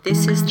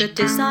This is the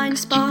Design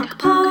Spark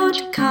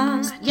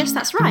Podcast. Yes,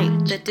 that's right,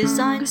 the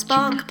Design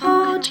Spark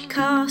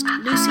Podcast.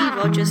 Lucy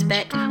Rogers,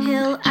 Beck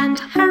Hill, and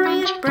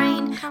Harriet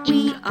Brain.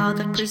 We are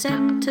the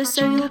presenters,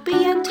 so you'll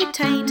be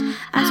entertained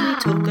as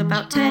we talk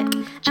about tech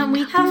and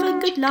we have a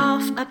good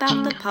laugh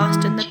about the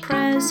past and the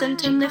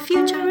present and the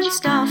future and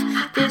stuff.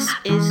 This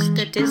is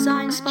the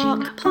Design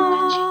Spark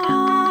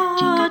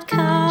Podcast.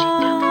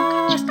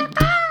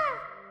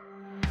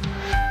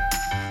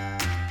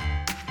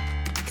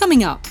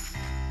 Coming up.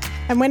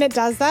 And when it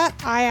does that,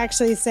 I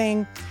actually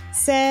sing,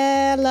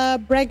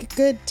 celebrate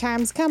good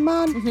times, come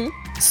on.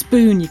 Mm-hmm.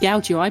 Spoon, you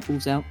gouge your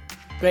eyeballs out.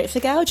 Great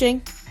for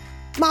gouging.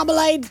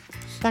 Marmalade,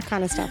 that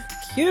kind of stuff.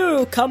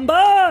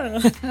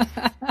 Cucumber!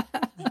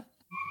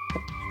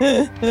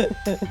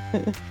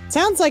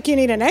 Sounds like you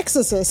need an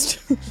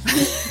exorcist.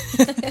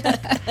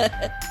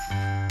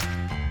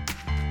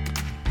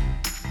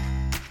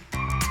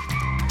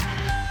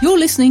 You're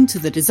listening to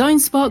the Design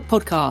Spark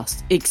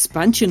Podcast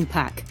Expansion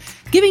Pack,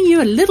 giving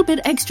you a little bit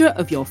extra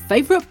of your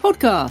favourite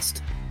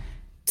podcast.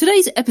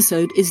 Today's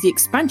episode is the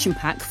expansion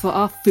pack for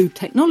our food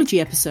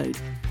technology episode.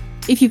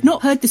 If you've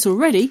not heard this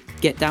already,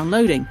 get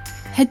downloading.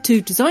 Head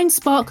to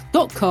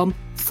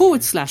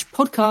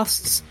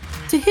designspark.com/podcasts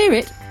to hear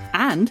it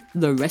and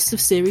the rest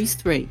of Series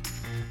 3.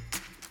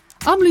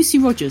 I'm Lucy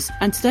Rogers,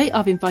 and today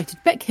I've invited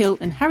Beck Hill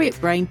and Harriet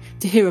Brain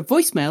to hear a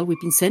voicemail we've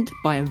been sent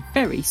by a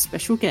very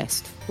special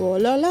guest. Oh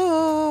la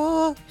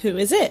la! Who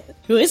is it?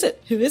 Who is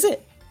it? Who is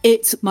it?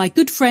 It's my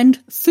good friend,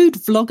 food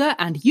vlogger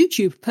and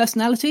YouTube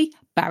personality,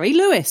 Barry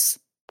Lewis.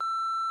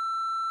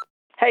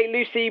 Hey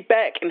Lucy,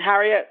 Beck and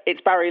Harriet,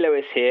 it's Barry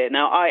Lewis here.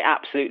 Now I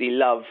absolutely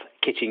love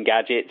kitchen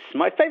gadgets.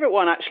 My favourite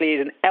one actually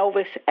is an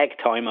Elvis egg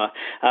timer,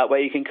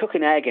 where you can cook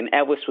an egg and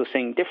Elvis will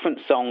sing different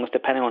songs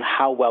depending on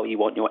how well you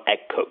want your egg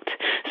cooked.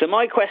 So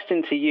my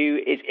question to you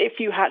is, if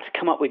you had to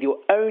come up with your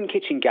own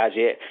kitchen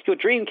gadget, your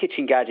dream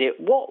kitchen gadget,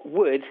 what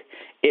would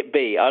it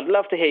be? I'd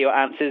love to hear your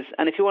answers,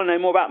 and if you want to know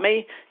more about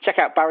me, check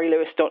out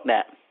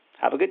barrylewis.net.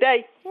 Have a good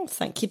day. Oh,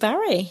 thank you,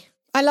 Barry.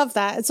 I love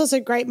that. It's also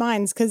great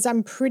minds, because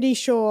I'm pretty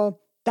sure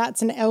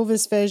that's an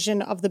Elvis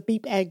version of the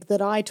beep egg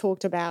that I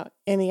talked about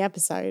in the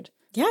episode.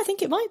 Yeah, I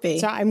think it might be.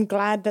 So I'm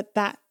glad that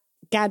that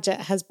gadget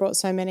has brought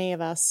so many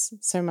of us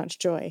so much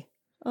joy.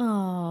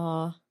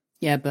 Aww.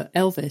 Yeah, but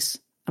Elvis.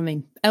 I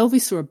mean,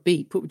 Elvis or a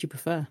beep, what would you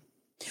prefer?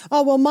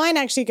 Oh, well, mine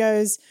actually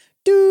goes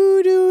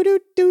do do do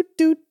do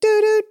do do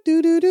do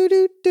do do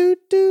do do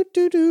do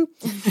do do.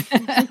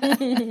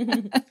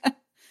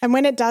 And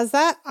when it does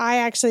that, I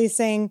actually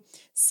sing,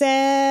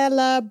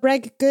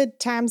 celebrate good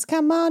times,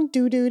 come on,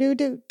 do do do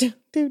do do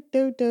do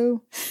do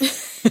do.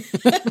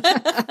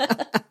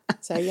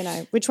 So, you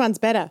know, which one's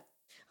better?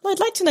 Well, I'd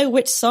like to know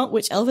which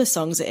Elvis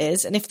songs it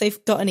is, and if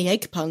they've got any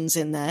egg puns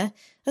in there.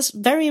 That's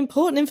very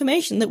important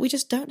information that we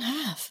just don't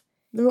have.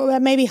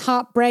 Maybe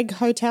Heartbreak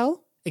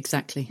Hotel?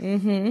 Exactly.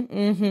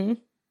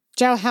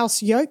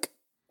 Jailhouse Yoke?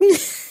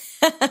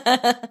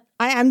 I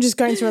am just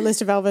going through a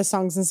list of Elvis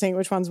songs and seeing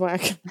which ones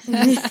work.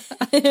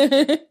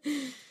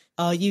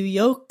 Are you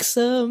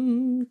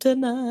yolksome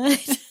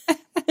tonight?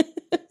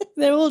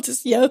 They're all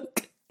just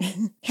yolk.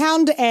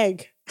 Hound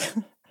Egg.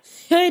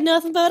 Ain't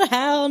nothing but a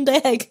hound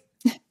egg.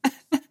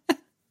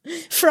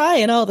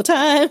 Frying all the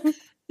time.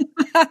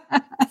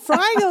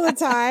 Frying all the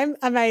time.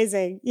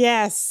 Amazing.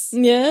 Yes.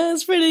 Yeah,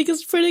 it's pretty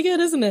good,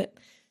 isn't it?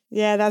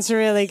 Yeah, that's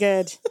really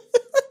good.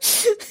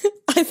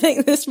 I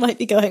think this might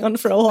be going on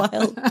for a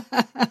while.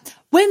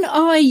 When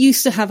I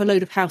used to have a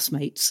load of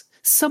housemates,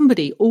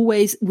 somebody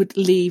always would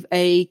leave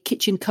a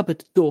kitchen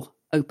cupboard door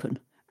open.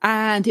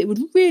 And it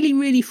would really,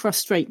 really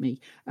frustrate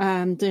me.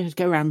 And they'd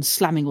go around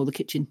slamming all the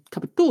kitchen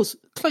cupboard doors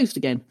closed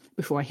again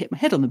before I hit my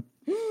head on them.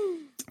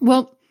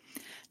 Well,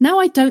 now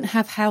I don't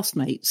have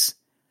housemates.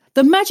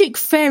 The magic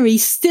fairy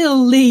still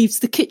leaves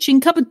the kitchen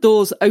cupboard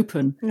doors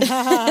open.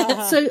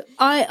 So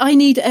I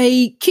need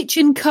a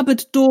kitchen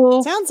cupboard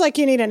door. Sounds like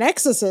you need an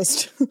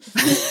exorcist.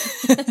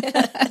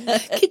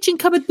 Kitchen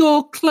cupboard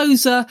door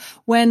closer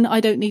when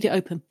I don't need it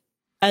open.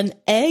 An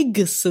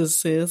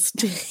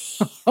exorcist.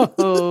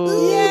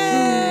 Oh.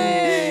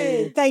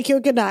 Yay! Thank you.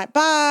 Good night.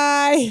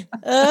 Bye.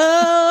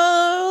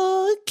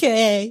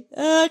 Okay,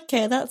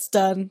 that's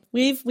done.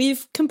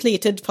 We've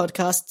completed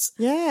podcasts.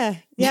 Yeah.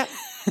 Yep.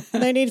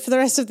 No need for the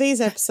rest of these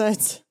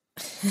episodes.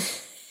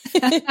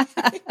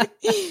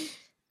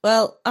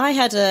 Well, I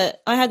had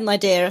an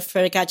idea for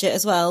a gadget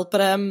as well,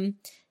 but I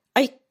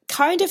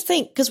kind of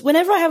think, because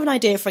whenever I have an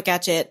idea for a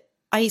gadget,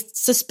 I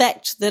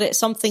suspect that it's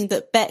something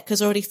that Beck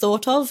has already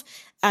thought of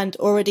and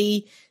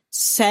already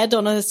said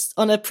on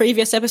a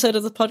previous episode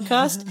of the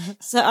podcast.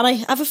 And I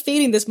have a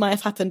feeling this might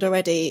have happened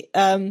already.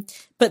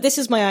 But this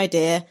is my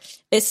idea.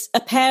 It's a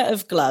pair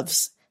of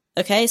gloves.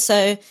 Okay,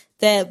 so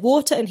they're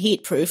water and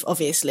heat proof,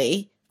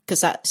 obviously,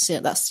 because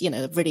that's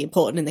really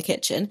important in the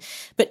kitchen.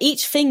 But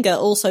each finger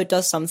also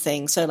does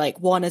something. So like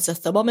one is a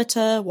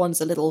thermometer,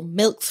 one's a little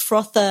milk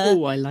frother.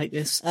 Oh, I like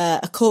this.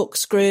 A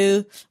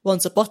corkscrew,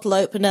 one's a bottle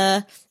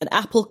opener, an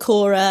apple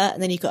corer,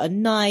 and then you've got a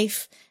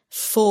knife,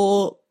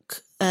 fork,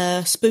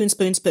 spoon.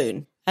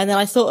 And then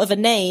I thought of a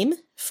name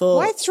for...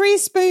 Why 3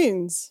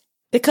 spoons?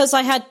 Because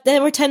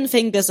there were 10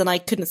 fingers and I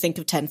couldn't think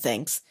of 10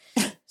 things.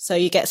 So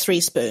you get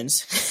 3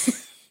 spoons.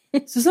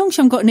 So as long as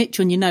you haven't got an itch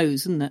on your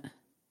nose, isn't it?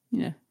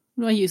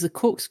 Do I use the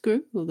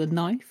corkscrew or the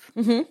knife?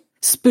 Mm-hmm.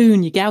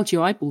 Spoon, you gouge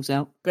your eyeballs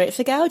out. Great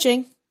for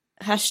gouging.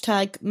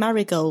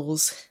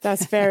 #marigolds.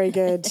 That's very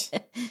good.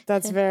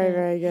 That's very,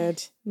 very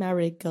good.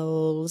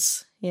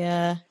 Marigolds.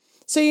 Yeah.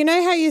 So you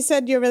know how you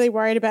said you're really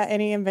worried about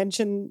any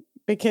invention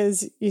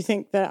because you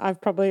think that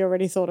I've probably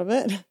already thought of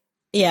it?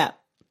 Yeah.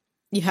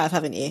 You have,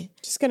 haven't you?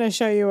 Just going to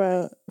show you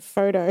a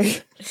photo.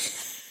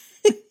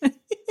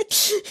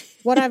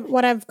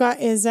 What I've got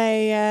is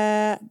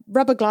a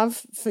rubber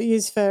glove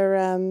used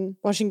for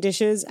washing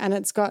dishes, and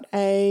it's got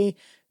a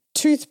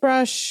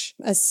toothbrush,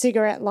 a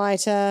cigarette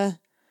lighter,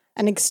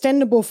 an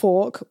extendable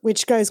fork,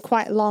 which goes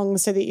quite long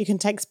so that you can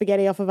take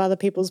spaghetti off of other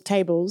people's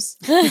tables.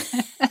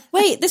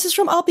 Wait, this is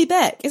from I'll Be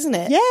Back, isn't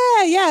it?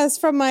 Yeah, it's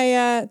from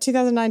my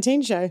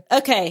 2019 show.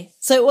 Okay,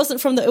 so it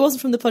wasn't from the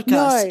podcast.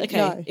 No, okay,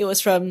 no. It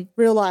was from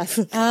Real life.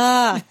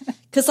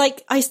 Because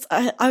I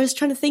was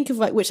trying to think of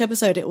which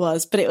episode it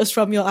was, but it was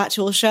from your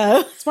actual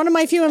show. It's one of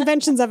my few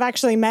inventions I've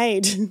actually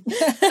made.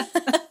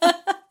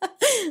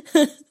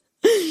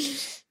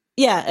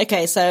 Yeah.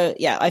 Okay. So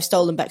yeah, I've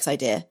stolen Beck's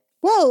idea.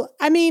 Well,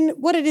 I mean,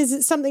 what it is,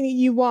 it's something that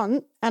you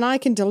want, and I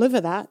can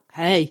deliver that.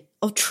 Hey.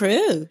 Oh,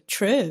 true.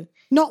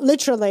 Not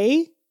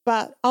literally,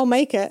 but I'll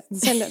make it and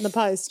send it in the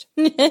post.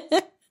 You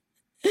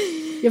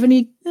have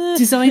any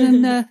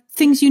design and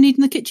things you need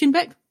in the kitchen,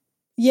 Beck?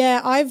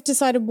 Yeah, I've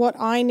decided what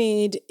I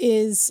need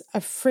is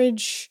a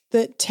fridge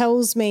that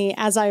tells me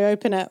as I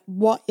open it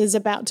what is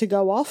about to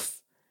go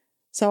off.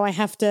 So I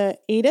have to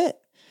eat it.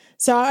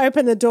 So I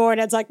open the door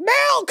and it's like,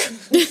 milk!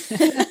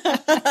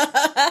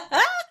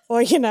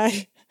 Or,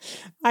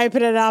 I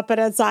open it up and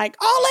it's like,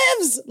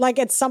 olives! Like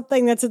it's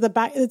something that's at the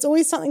back. It's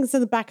always something that's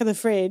at the back of the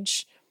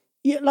fridge.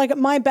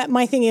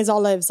 My thing is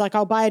olives. Like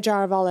I'll buy a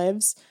jar of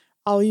olives.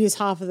 I'll use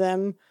half of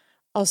them.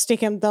 I'll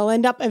stick them. They'll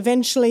end up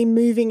eventually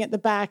moving at the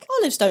back.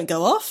 Olives don't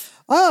go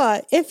off. Oh,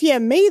 if you're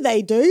me,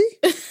 they do.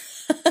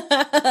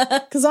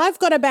 Because I've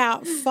got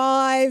about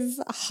 5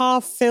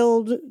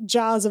 half-filled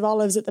jars of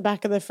olives at the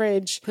back of the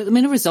fridge. Put them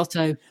in a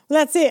risotto. Well,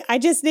 that's it. I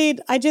just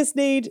need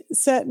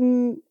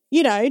certain,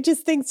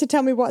 just things to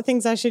tell me what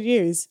things I should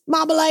use.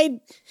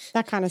 Marmalade,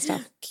 that kind of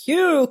stuff.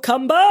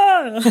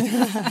 Cucumber.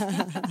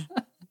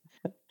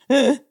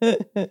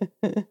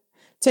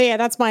 So yeah,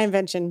 that's my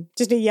invention.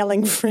 Just a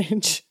yelling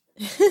fridge.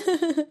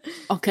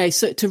 Okay,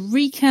 so to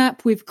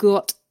recap, we've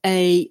got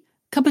a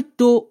cupboard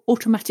door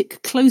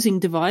automatic closing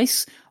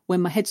device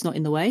when my head's not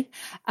in the way.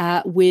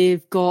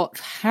 We've got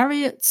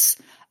Harriet's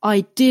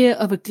idea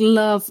of a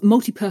glove,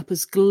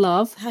 multi-purpose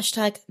glove.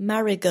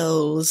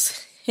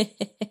 #marigolds.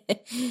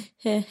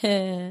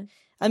 I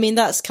mean,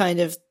 that's kind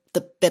of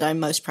the bit I'm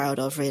most proud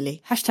of,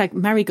 really.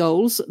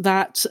 #marigolds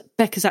that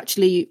Beck has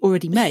actually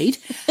already made.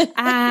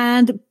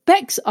 And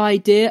Beck's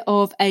idea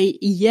of a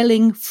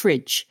yelling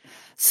fridge.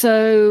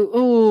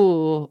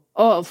 So,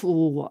 I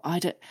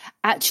don't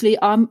actually.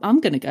 I'm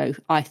going to go,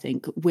 I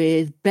think,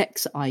 with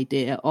Beck's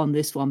idea on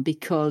this one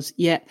because,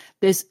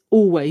 there's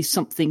always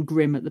something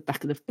grim at the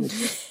back of the fridge.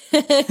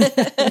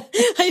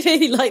 I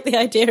really like the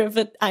idea of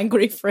an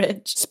angry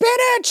fridge.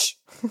 Spinach.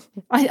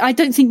 I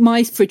don't think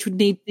my fridge would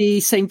need the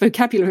same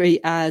vocabulary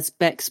as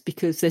Beck's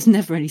because there's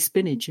never any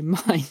spinach in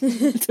mine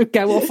to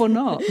go off or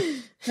not.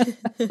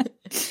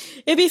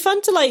 It'd be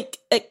fun to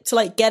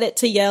get it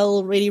to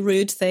yell really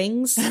rude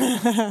things.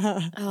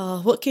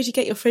 Oh, what could you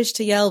get your fridge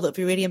to yell that'd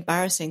be really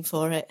embarrassing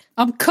for it?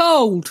 I'm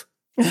cold.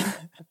 Put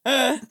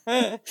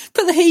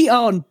the heat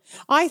on.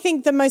 I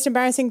think the most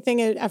embarrassing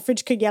thing a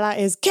fridge could yell out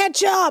is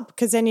ketchup,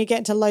 because then you get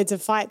into loads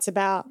of fights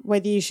about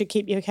whether you should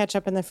keep your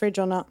ketchup in the fridge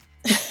or not.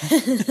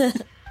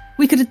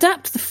 We could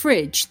adapt the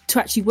fridge to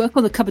actually work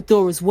on the cupboard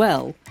door as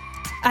well.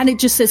 And it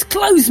just says,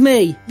 close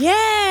me.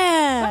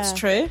 Yeah. That's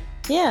true.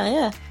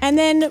 Yeah. And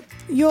then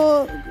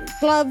your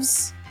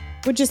gloves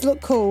would just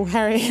look cool,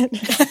 Harriet.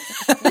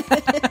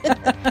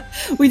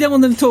 We don't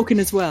want them talking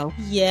as well.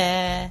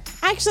 Yeah.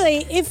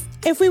 Actually,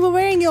 if we were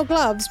wearing your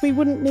gloves, we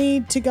wouldn't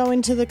need to go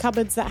into the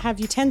cupboards that have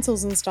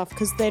utensils and stuff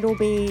because they'd all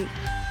be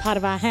part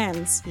of our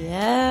hands.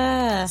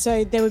 Yeah.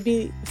 So there would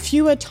be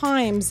fewer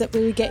times that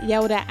we would get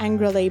yelled at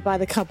angrily by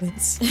the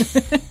cupboards.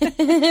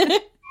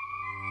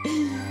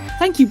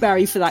 Thank you,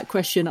 Barry, for that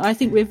question. I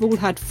think we've all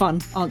had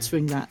fun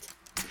answering that.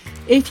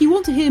 If you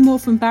want to hear more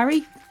from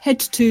Barry, head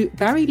to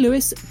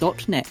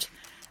barrylewis.net.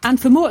 And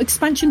for more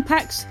expansion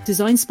packs,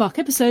 Design Spark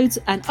episodes,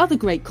 and other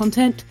great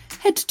content,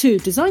 head to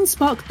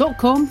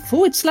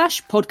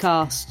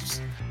designspark.com/podcasts.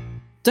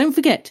 Don't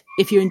forget,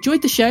 if you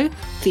enjoyed the show,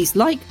 please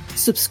like,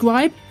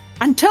 subscribe,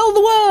 and tell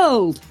the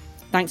world.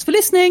 Thanks for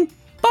listening.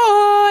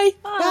 Bye.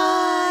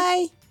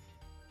 Bye.